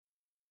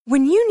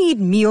When you need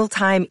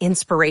mealtime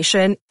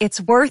inspiration,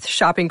 it's worth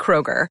shopping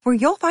Kroger, where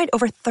you'll find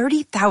over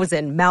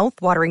 30,000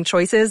 mouth-watering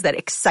choices that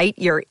excite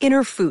your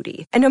inner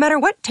foodie. And no matter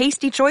what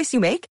tasty choice you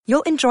make,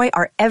 you'll enjoy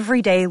our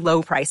everyday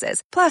low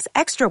prices, plus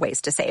extra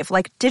ways to save,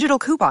 like digital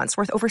coupons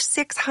worth over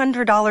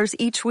 $600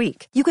 each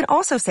week. You can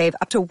also save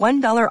up to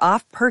 $1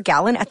 off per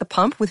gallon at the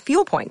pump with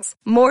fuel points.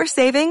 More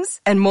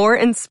savings and more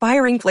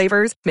inspiring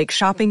flavors make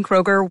shopping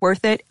Kroger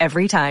worth it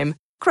every time.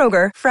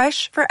 Kroger,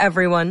 fresh for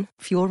everyone.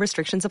 Fuel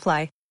restrictions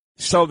apply.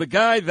 So the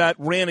guy that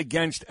ran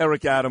against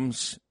Eric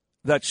Adams,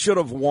 that should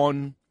have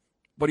won,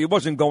 but he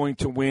wasn't going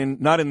to win,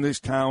 not in this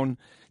town,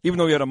 even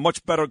though he had a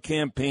much better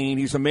campaign.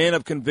 He's a man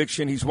of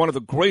conviction. He's one of the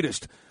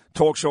greatest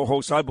talk show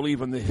hosts, I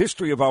believe, in the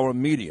history of our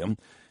medium.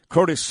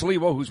 Curtis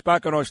Sliwa, who's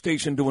back on our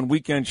station doing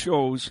weekend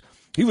shows.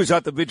 He was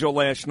at the vigil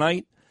last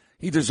night.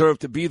 He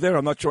deserved to be there.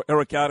 I'm not sure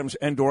Eric Adams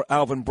and or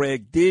Alvin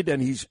Bragg did,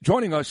 and he's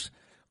joining us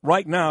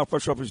right now,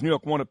 first off his New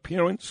York One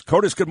appearance.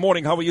 Curtis, good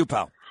morning. How are you,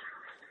 pal?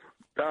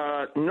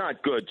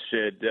 Not good,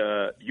 Sid.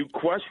 You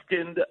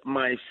questioned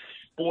my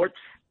sports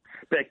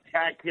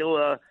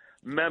spectacular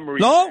memory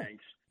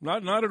banks.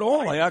 Not at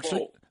all.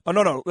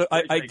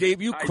 I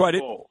gave you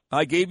credit.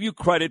 I gave you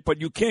credit,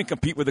 but you can't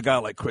compete with a guy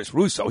like Chris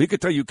Russo. He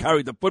could tell you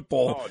carried the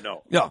football. Oh,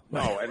 no. Yeah.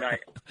 No, and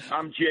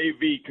I'm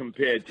JV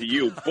compared to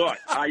you, but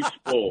Ice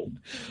Bowl.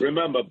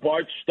 Remember,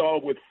 Bart Starr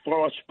with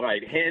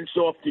frostbite, hands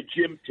off to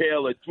Jim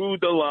Taylor, through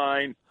the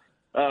line.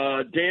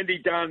 Dandy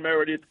Don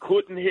Meredith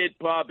couldn't hit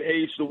Bob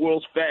Hayes, the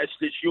world's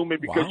fastest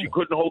human, because he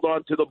couldn't hold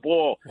on to the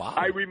ball. Wow.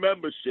 I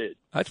remember, Sid.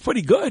 That's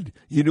pretty good.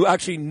 You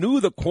actually knew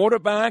the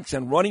quarterbacks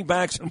and running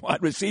backs and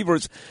wide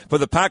receivers for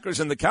the Packers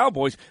and the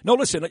Cowboys. No,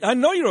 listen, I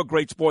know you're a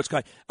great sports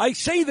guy. I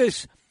say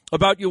this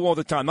about you all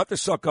the time, not to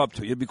suck up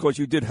to you, because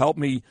you did help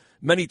me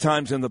many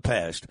times in the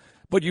past.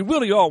 But you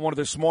really are one of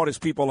the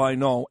smartest people I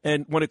know.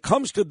 And when it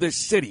comes to this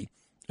city,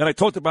 and I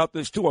talked about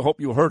this too, I hope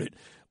you heard it,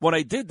 when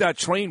I did that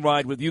train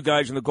ride with you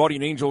guys and the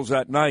Guardian Angels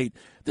that night,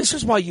 this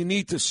is why you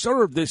need to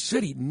serve this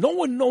city. No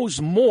one knows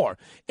more.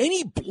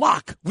 Any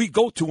block we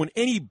go to in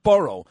any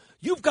borough,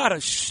 you've got a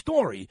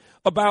story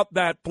about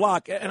that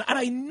block. And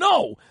I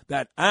know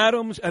that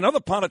Adams and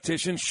other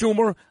politicians,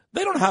 Schumer,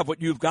 they don't have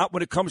what you've got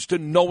when it comes to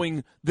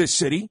knowing this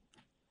city.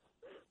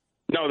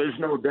 No, there's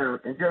no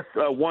doubt. And just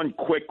one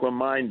quick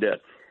reminder.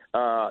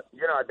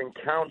 I've been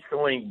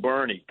counseling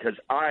Bernie because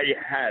I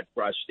had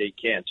prostate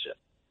cancer.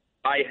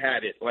 I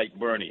had it like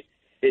Bernie.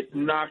 It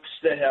knocks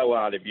the hell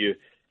out of you.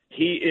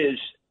 He is,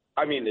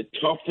 the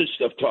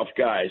toughest of tough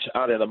guys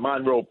out of the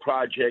Monroe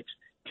Projects,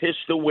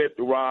 pistol whipped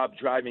Rob,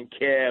 driving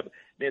cab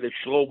near the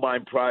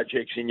Schlomein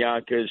Projects in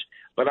Yonkers.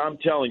 But I'm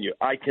telling you,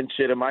 I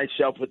consider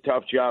myself a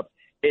tough job.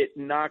 It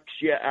knocks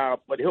you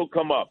out, but he'll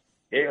come up.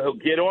 He'll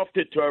get off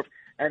the turf,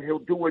 and he'll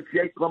do what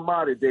Jake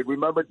LaMotta did.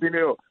 Remember De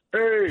Niro?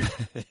 Hey,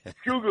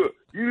 Sugar,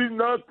 you didn't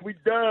knock me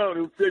down.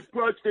 He'll say,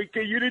 prostate,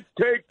 you didn't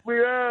take me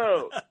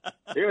out.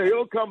 Yeah,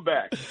 he'll come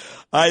back.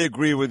 I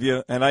agree with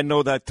you, and I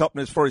know that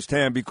toughness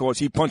firsthand because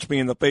he punched me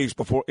in the face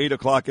before 8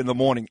 o'clock in the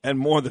morning, and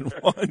more than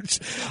once.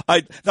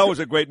 That was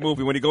a great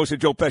movie when he goes to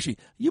Joe Pesci.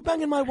 You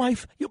banging my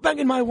wife? You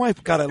banging my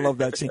wife? God, I love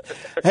that scene.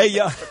 Hey,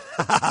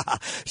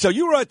 so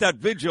you were at that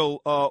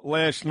vigil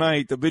last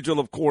night, the vigil,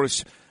 of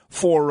course,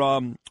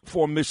 for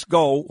Miss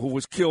Go, who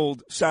was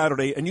killed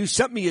Saturday, and you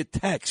sent me a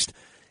text.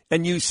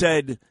 And you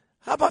said,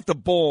 how about the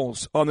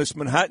balls on this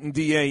Manhattan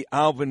DA,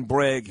 Alvin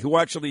Bragg, who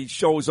actually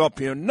shows up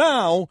here?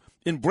 Now,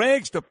 in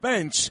Bragg's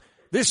defense,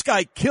 this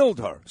guy killed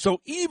her.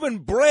 So even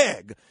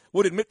Bragg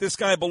would admit this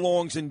guy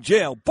belongs in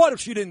jail. But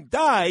if she didn't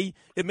die,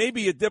 it may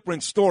be a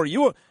different story.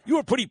 You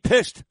were pretty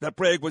pissed that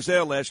Bragg was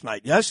there last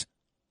night, yes?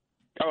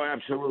 Oh,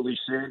 absolutely,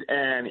 Sid.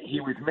 And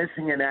he was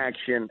missing in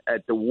action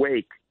at the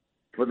wake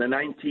for the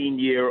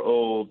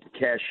 19-year-old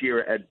cashier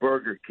at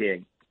Burger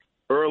King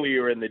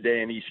earlier in the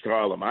day in East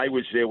Harlem. I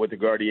was there with the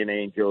Guardian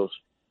Angels.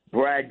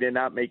 Bragg did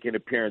not make an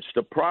appearance.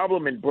 The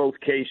problem in both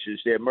cases,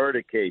 their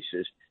murder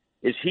cases,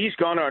 is he's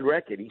gone on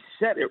record. He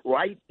said it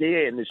right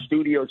there in the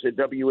studios at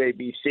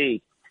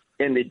WABC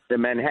in the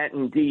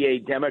Manhattan DA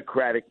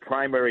Democratic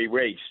primary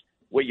race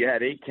where you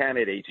had 8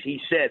 candidates. He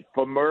said,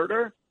 for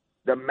murder,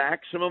 the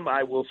maximum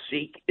I will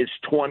seek is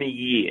 20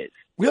 years.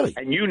 Really?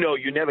 And you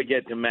never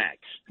get to max.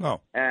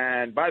 No.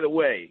 And by the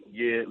way,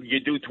 you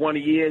do 20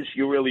 years,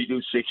 you really do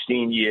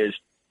 16 years.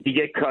 You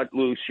get cut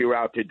loose, you're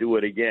out to do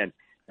it again.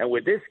 And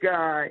with this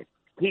guy,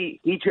 he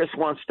just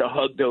wants to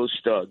hug those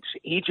thugs.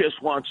 He just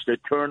wants to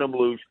turn them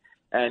loose.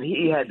 And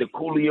he had the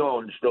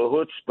coolions, the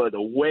chutzpah, the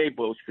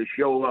huevos to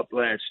show up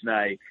last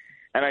night.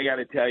 And I got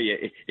to tell you,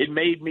 it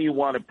made me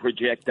want to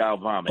projectile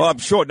vomit. Well, I'm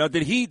sure. Now,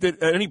 did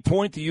at any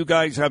point, do you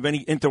guys have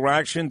any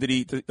interaction?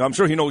 I'm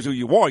sure he knows who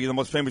you are. You're the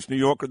most famous New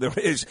Yorker there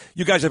is.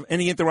 You guys have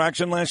any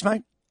interaction last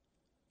night?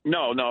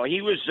 No.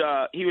 He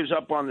was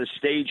up on the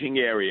staging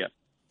area.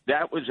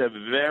 That was a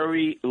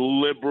very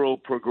liberal,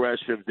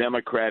 progressive,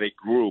 Democratic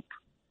group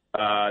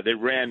that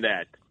ran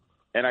that.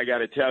 And I got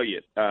to tell you,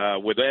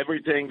 with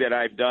everything that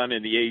I've done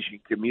in the Asian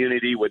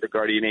community, with the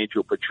Guardian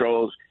Angel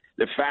Patrols,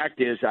 the fact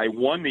is I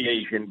won the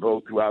Asian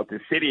vote throughout the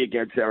city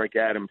against Eric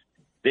Adams.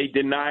 They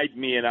denied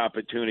me an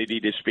opportunity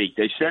to speak.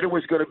 They said it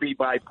was going to be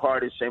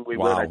bipartisan. We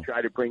were going to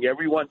try to bring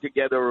everyone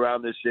together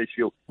around this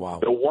issue. Wow.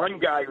 The one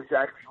guy who's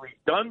actually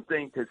done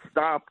things to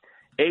stop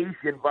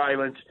Asian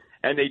violence,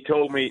 and they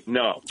told me,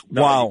 no,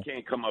 you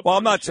can't come up. Well,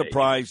 I'm not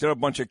surprised. They're a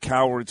bunch of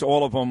cowards,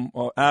 all of them,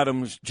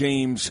 Adams,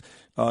 James,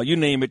 you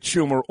name it,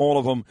 Schumer, all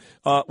of them.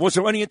 Was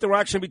there any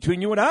interaction between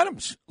you and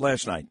Adams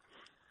last night?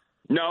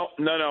 No.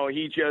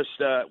 He just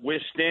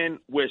whisked in,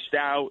 whisked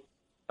out.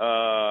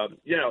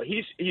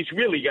 He's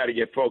really got to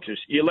get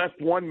focused. You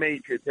left one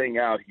major thing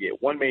out here.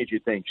 One major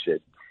thing,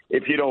 Sid.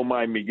 If you don't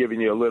mind me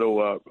giving you a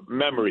little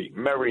memory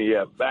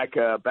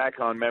back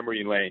on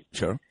memory lane.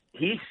 Sure.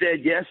 He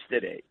said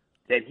yesterday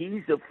that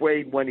he's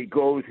afraid when he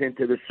goes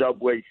into the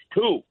subways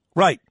too.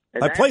 Right.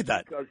 And I played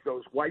that. Because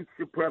those white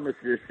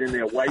supremacists in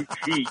their white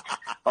sheets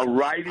are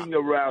riding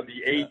around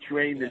the A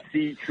train, the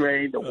C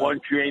train, the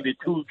 1 train, the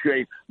 2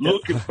 train,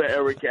 looking for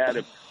Eric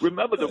Adams.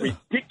 Remember the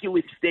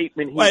ridiculous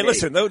statement he made. Hey,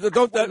 listen,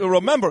 don't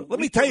remember. Let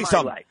me tell you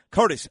something.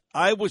 Curtis,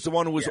 I was the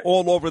one who was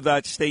all over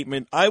that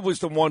statement. I was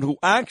the one who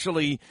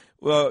actually,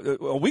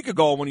 a week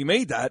ago when he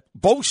made that,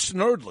 Bo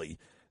Snerdley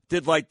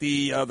did like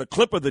the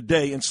clip of the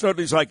day, and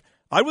Snerdley's like,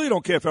 I really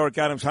don't care if Eric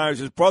Adams hires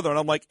his brother. And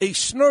I'm like, hey,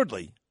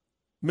 Snerdley,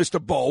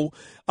 Mr. Bo,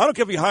 I don't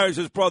care if he hires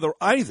his brother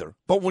either.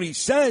 But when he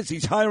says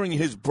he's hiring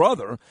his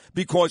brother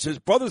because his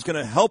brother's going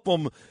to help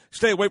him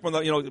stay away from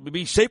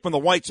be safe from the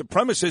white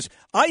supremacists,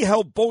 I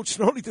held Bo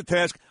Snerdley to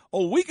task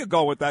a week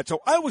ago with that. So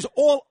I was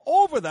all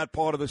over that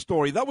part of the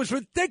story. That was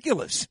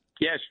ridiculous.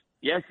 Yes,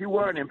 you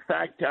were. And in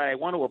fact, I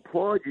want to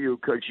applaud you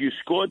because you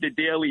scored the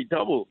daily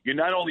double. You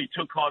not only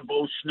took on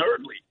Bo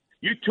Snerdley,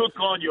 you took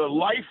on your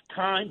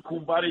lifetime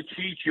Kumbara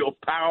Cheech, your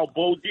pal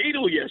Bo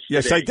Dietl yesterday.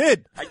 Yes, I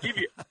did. I give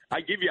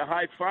you a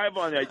high five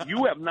on that.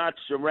 You have not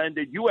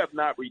surrendered. You have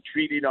not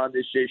retreated on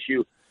this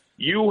issue.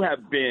 You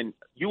have been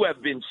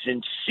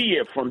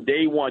sincere from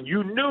day one.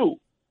 You knew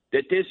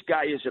that this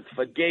guy is a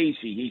fugazi.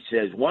 He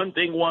says one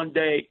thing one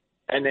day,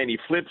 and then he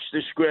flips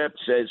the script,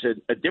 says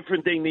a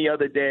different thing the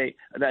other day,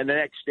 and then the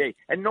next day,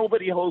 and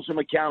nobody holds him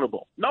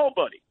accountable.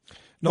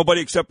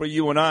 Nobody except for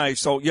you and I.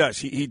 So, yes,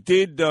 he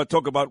did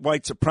talk about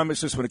white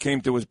supremacists when it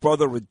came to his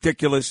brother.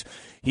 Ridiculous.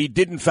 He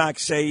did, in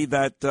fact, say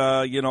that,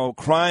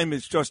 crime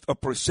is just a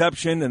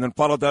perception, and then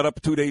followed that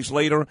up 2 days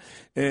later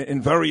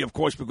in very, of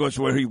course, because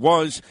where he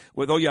was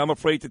with, I'm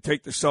afraid to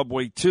take the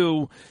subway,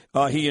 too.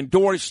 He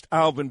endorsed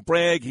Alvin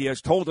Bragg. He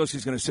has told us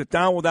he's going to sit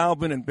down with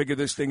Alvin and figure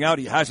this thing out.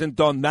 He hasn't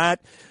done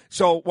that.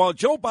 So while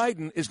Joe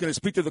Biden is going to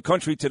speak to the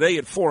country today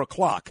at 4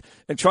 o'clock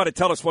and try to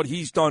tell us what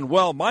he's done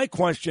well, my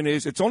question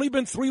is, it's only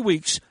been 3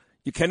 weeks.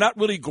 You cannot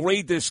really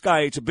grade this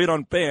guy. It's a bit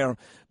unfair.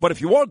 But if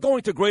you are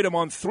going to grade him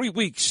on 3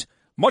 weeks,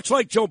 much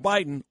like Joe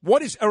Biden,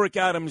 what is Eric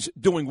Adams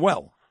doing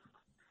well?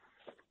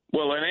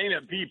 Well, it ain't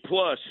a B+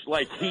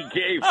 like he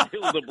gave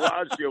Bill de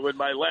Blasio in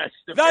my last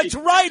debate. That's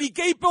right. He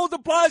gave Bill de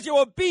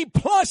Blasio a B+,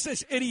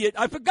 this idiot.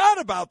 I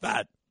forgot about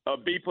that. A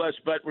B+.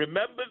 But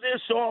remember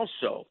this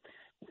also.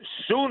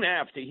 Soon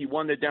after he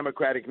won the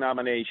Democratic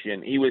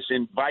nomination, he was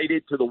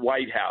invited to the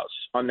White House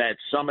on that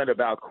summit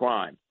about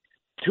crime.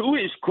 To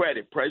his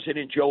credit,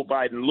 President Joe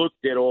Biden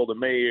looked at all the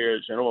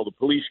mayors and all the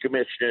police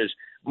commissioners,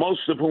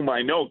 most of whom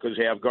I know because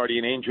they have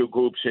guardian angel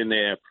groups in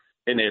their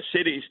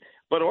cities.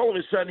 But all of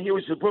a sudden, he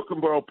was the Brooklyn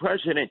Borough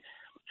president.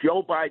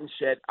 Joe Biden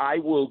said, I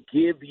will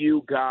give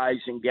you guys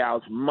and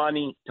gals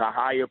money to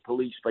hire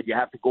police, but you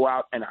have to go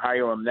out and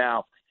hire them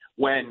now.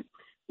 When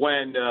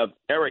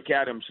Eric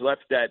Adams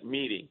left that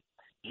meeting,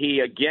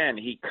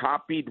 he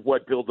copied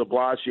what Bill de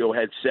Blasio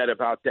had said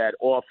about that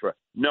offer.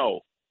 No,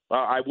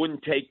 I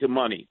wouldn't take the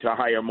money to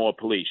hire more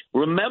police.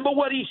 Remember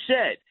what he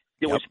said.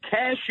 There was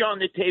cash on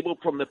the table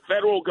from the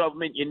federal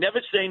government. You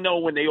never say no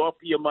when they offer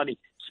you money,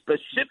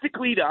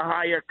 specifically to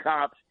hire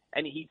cops,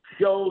 and he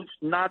chose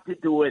not to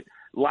do it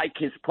like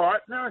his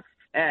partner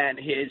and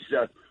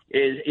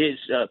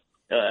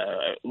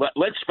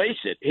let's face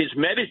it, his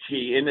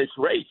Medici in this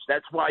race.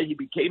 That's why he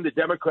became the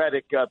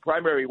Democratic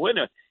primary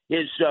winner.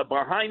 His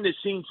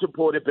behind-the-scenes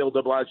supporter, Bill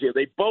de Blasio,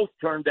 they both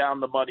turned down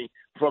the money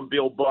from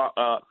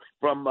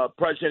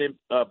President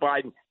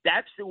Biden.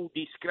 That's the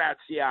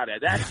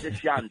disgraziata. That's the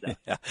shanda.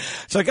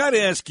 So I got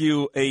to ask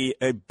you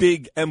a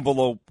big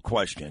envelope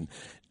question.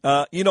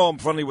 I'm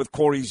friendly with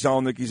Corey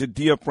Zelnick. He's a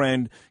dear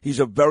friend. He's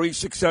a very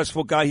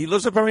successful guy. He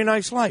lives a very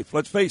nice life.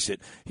 Let's face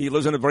it. He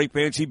lives in a very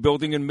fancy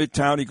building in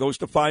Midtown. He goes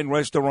to fine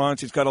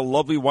restaurants. He's got a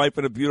lovely wife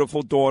and a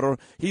beautiful daughter.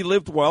 He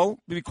lived well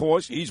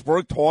because he's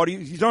worked hard.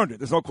 He's earned it.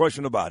 There's no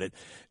question about it.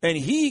 And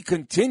he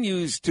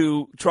continues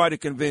to try to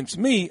convince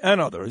me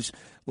and others,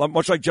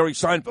 much like Jerry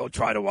Seinfeld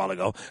tried a while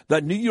ago,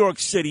 that New York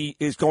City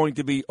is going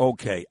to be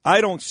okay.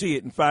 I don't see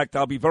it. In fact,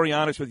 I'll be very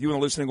honest with you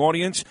and the listening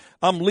audience.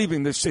 I'm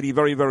leaving this city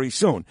very, very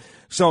soon.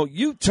 So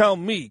you tell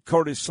me,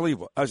 Curtis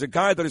Sliwa, as a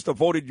guy that has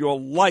devoted your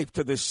life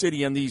to this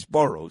city and these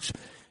boroughs,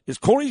 is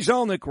Corey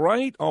Zelnick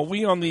right? Are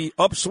we on the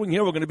upswing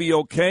here? We're going to be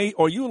okay?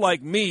 Or you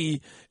like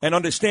me and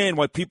understand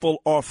why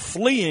people are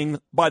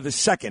fleeing by the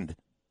second?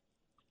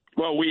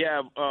 Well, we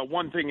have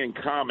one thing in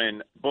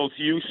common. Both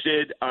you,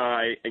 Sid,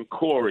 I, and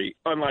Corey,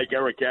 unlike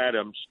Eric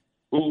Adams,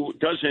 who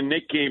does a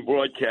Knick game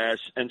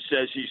broadcast and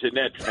says he's a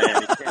Net fan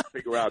and can't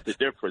figure out the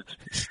difference.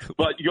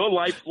 But you're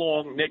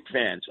lifelong Knick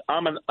fans.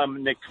 I'm a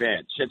Knick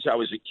fan since I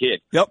was a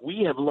kid. Yep.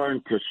 We have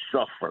learned to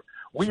suffer.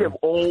 We have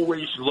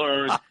always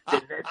learned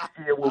that next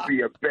year will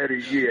be a better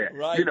year.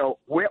 Right. You know,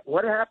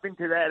 what happened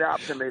to that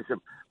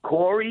optimism?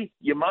 Corey,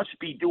 you must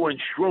be doing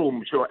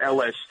shrooms or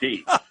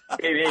LSD.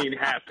 It ain't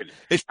happening.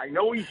 I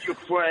know he's your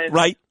friend,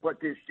 right?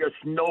 But there's just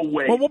no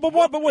way.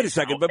 But wait a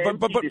second. But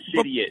the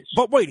city is.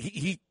 But wait,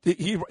 he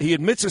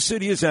admits the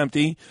city is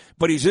empty,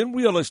 but he's in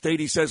real estate.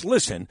 He says,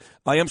 "Listen,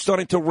 I am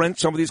starting to rent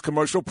some of these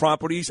commercial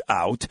properties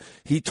out."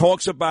 He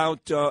talks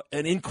about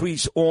an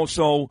increase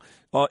also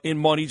in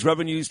money's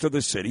revenues to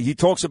the city. He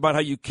talks about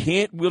how you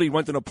can't really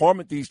rent an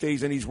apartment these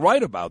days, and he's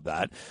right about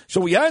that.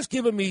 So he has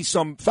given me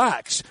some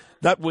facts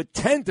that would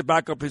tend to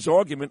back up his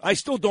argument. I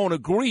still don't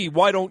agree.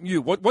 Why don't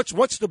you?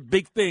 What's the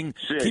big thing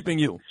keeping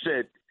you?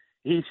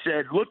 He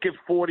said, look at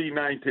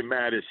 49th and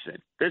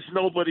Madison. There's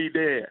nobody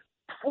there.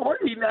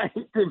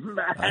 49th and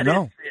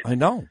Madison. I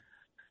know.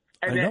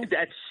 And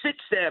that's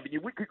 6th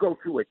Avenue. We could go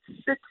through it.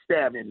 6th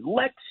Avenue,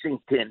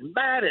 Lexington,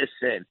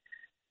 Madison.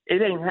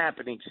 It ain't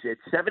happening, Sid.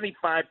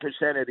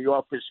 75% of the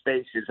office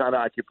space is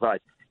unoccupied.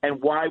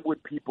 And why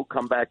would people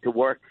come back to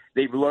work?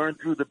 They've learned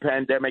through the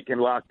pandemic and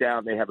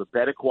lockdown. They have a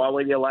better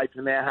quality of life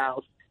in their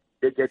house.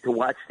 They get to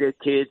watch their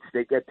kids.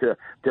 They get to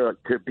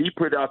be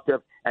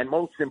productive. And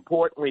most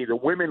importantly, the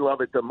women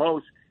love it the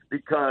most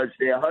because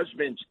their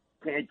husbands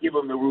can't give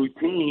them the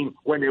routine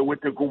when they're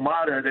with the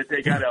Gumata that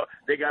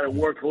they gotta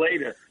work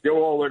later. They're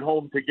all at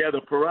home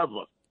together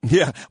forever.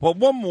 Yeah. Well,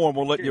 one more,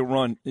 we'll let you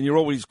run, and you're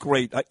always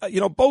great.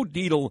 Bo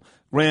Dietl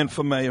ran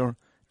for mayor,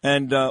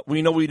 and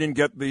we know he didn't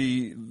get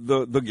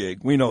the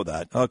gig. We know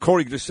that.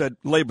 Corey just said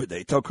Labor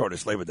Day. Tell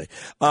Curtis Labor Day.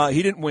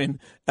 He didn't win,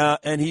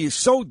 and he is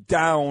so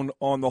down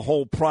on the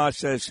whole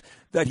process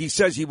that he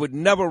says he would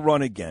never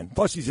run again.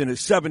 Plus, he's in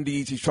his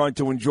 70s. He's trying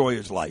to enjoy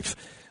his life.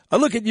 I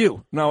look at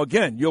you. Now,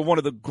 again, you're one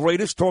of the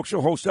greatest talk show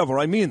hosts ever.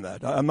 I mean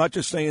that. I'm not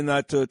just saying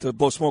that to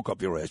blow smoke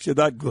up your ass. You're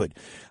that good.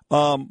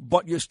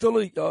 But you're still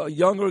a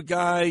younger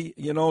guy.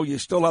 You know, you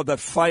still have that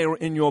fire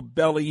in your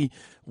belly.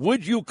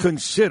 Would you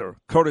consider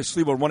Curtis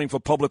Sliwa running for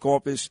public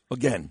office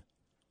again?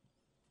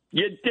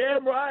 You're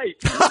damn right.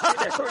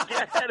 Look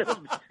at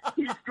him.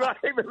 He's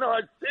driving our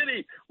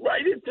city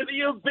right into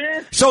the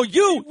abyss. So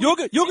you're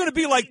going to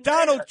be like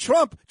Donald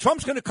Trump.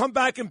 Trump's going to come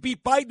back and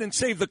beat Biden and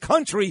save the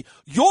country.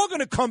 You're going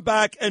to come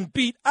back and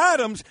beat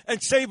Adams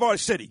and save our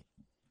city.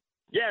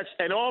 Yes,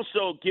 and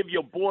also give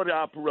your board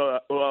op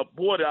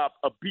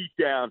a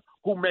beatdown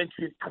who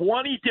mentioned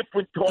 20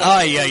 different talk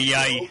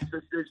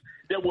hostesses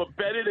that were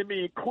better than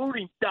me,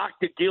 including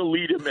Dr. Gil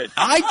Liederman.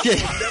 I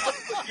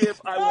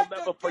will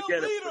never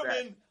forget it for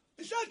that.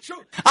 Is that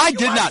true? I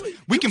did not.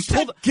 We can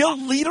pull Gil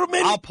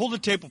Liederman? I'll pull the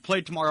tape. We'll play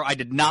it tomorrow. I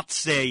did not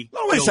say.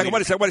 No, wait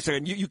a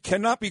second. You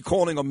cannot be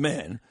calling a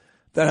man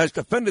that has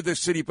defended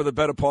this city for the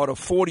better part of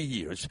 40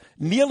 years,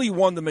 nearly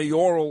won the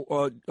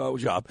mayoral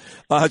job,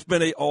 has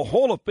been a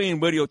Hall of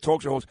Fame radio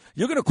talk show host.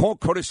 You're going to call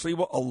Curtis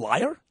Sliwa a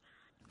liar?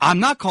 I'm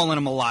not calling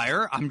him a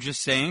liar. I'm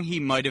just saying he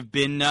might have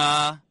been.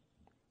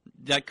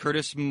 That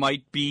Curtis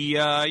might be.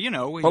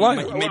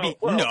 Maybe.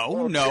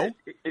 No.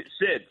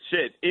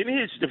 Sid. In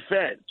his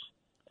defense.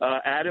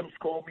 Adams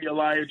called me a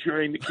liar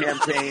during the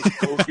campaign.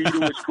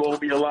 Odito has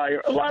called me a liar.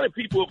 A lot of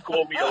people have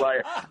called me a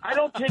liar. I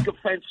don't take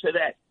offense to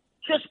that.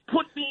 Just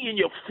put me in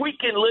your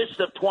freaking list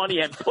of 20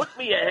 and put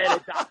me ahead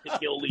of Dr.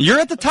 Gilly. You're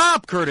at the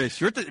top,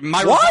 Curtis. You're at the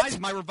my what?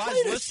 revised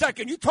Wait list. a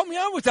second. You told me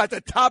I was at the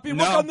top. You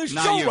work on this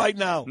show you. right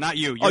now. Not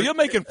you. You're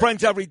making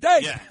friends every day.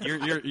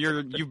 Yeah,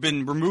 you've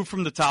been removed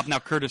from the top. Now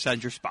Curtis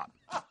has your spot.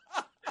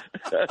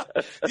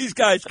 These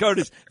guys,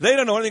 Curtis, they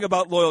don't know anything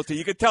about loyalty.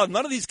 You can tell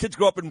none of these kids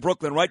grew up in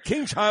Brooklyn, right?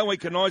 Kings Highway,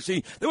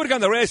 Canarsie, they would have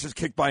gotten their asses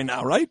kicked by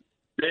now, right?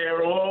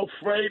 They're all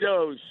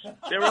Fredos.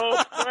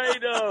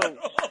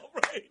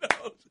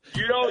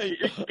 You know,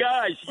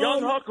 guys,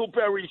 young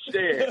Huckleberry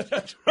said,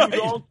 right. You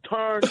don't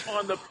turn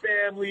on the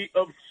family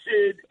of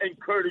Sid and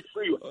Curtis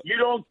Sliwa. You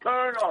don't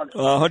turn on them.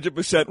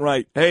 100%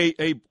 right.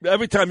 Hey,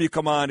 every time you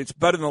come on, it's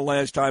better than the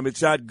last time.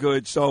 It's that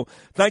good. So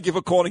thank you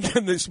for calling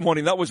in this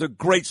morning. That was a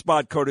great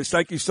spot, Curtis.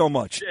 Thank you so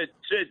much. Sid,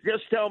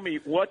 just tell me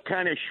what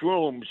kind of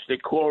shrooms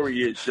that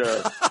Corey is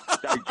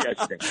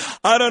digesting.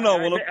 I don't know.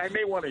 I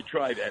may want to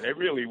try that. I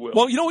really will.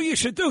 Well, you know what you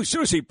should do?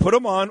 Seriously, put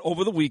him on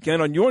over the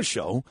weekend on your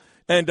show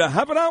and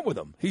have it out with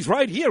him. He's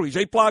right here. He's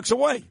 8 blocks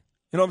away.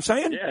 You know what I'm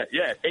saying?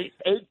 Yeah.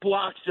 Eight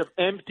blocks of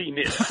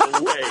emptiness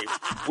away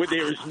where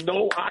there is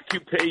no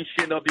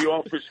occupation of the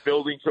office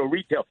buildings or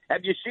retail.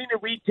 Have you seen a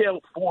retail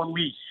for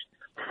lease,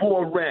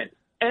 for rent?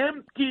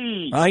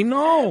 Empty. I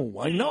know.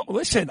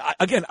 Listen,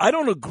 I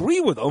don't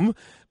agree with him,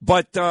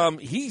 but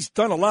he's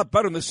done a lot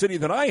better in the city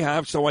than I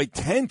have, so I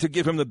tend to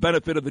give him the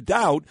benefit of the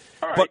doubt.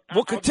 All right, but we'll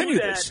I'll continue do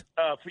that, this.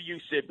 For you,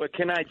 Sid, but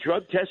can I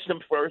drug test him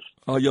first?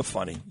 Oh, you're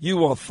funny.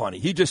 You are funny.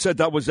 He just said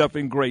that was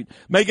effing great.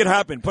 Make it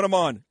happen. Put him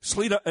on.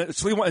 Sliwa and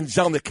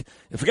Zelnick.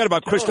 And forget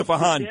about Christopher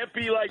Hahn. Can't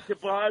be like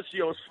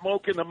DeBlasio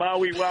smoking the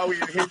Maui Wowie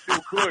and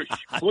Hindu Kush.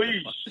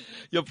 Please.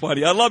 You're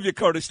funny. I love you,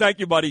 Curtis. Thank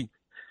you, buddy.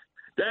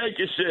 Thank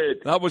you,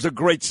 Sid. That was a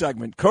great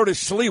segment.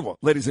 Curtis Sliwa,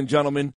 ladies and gentlemen.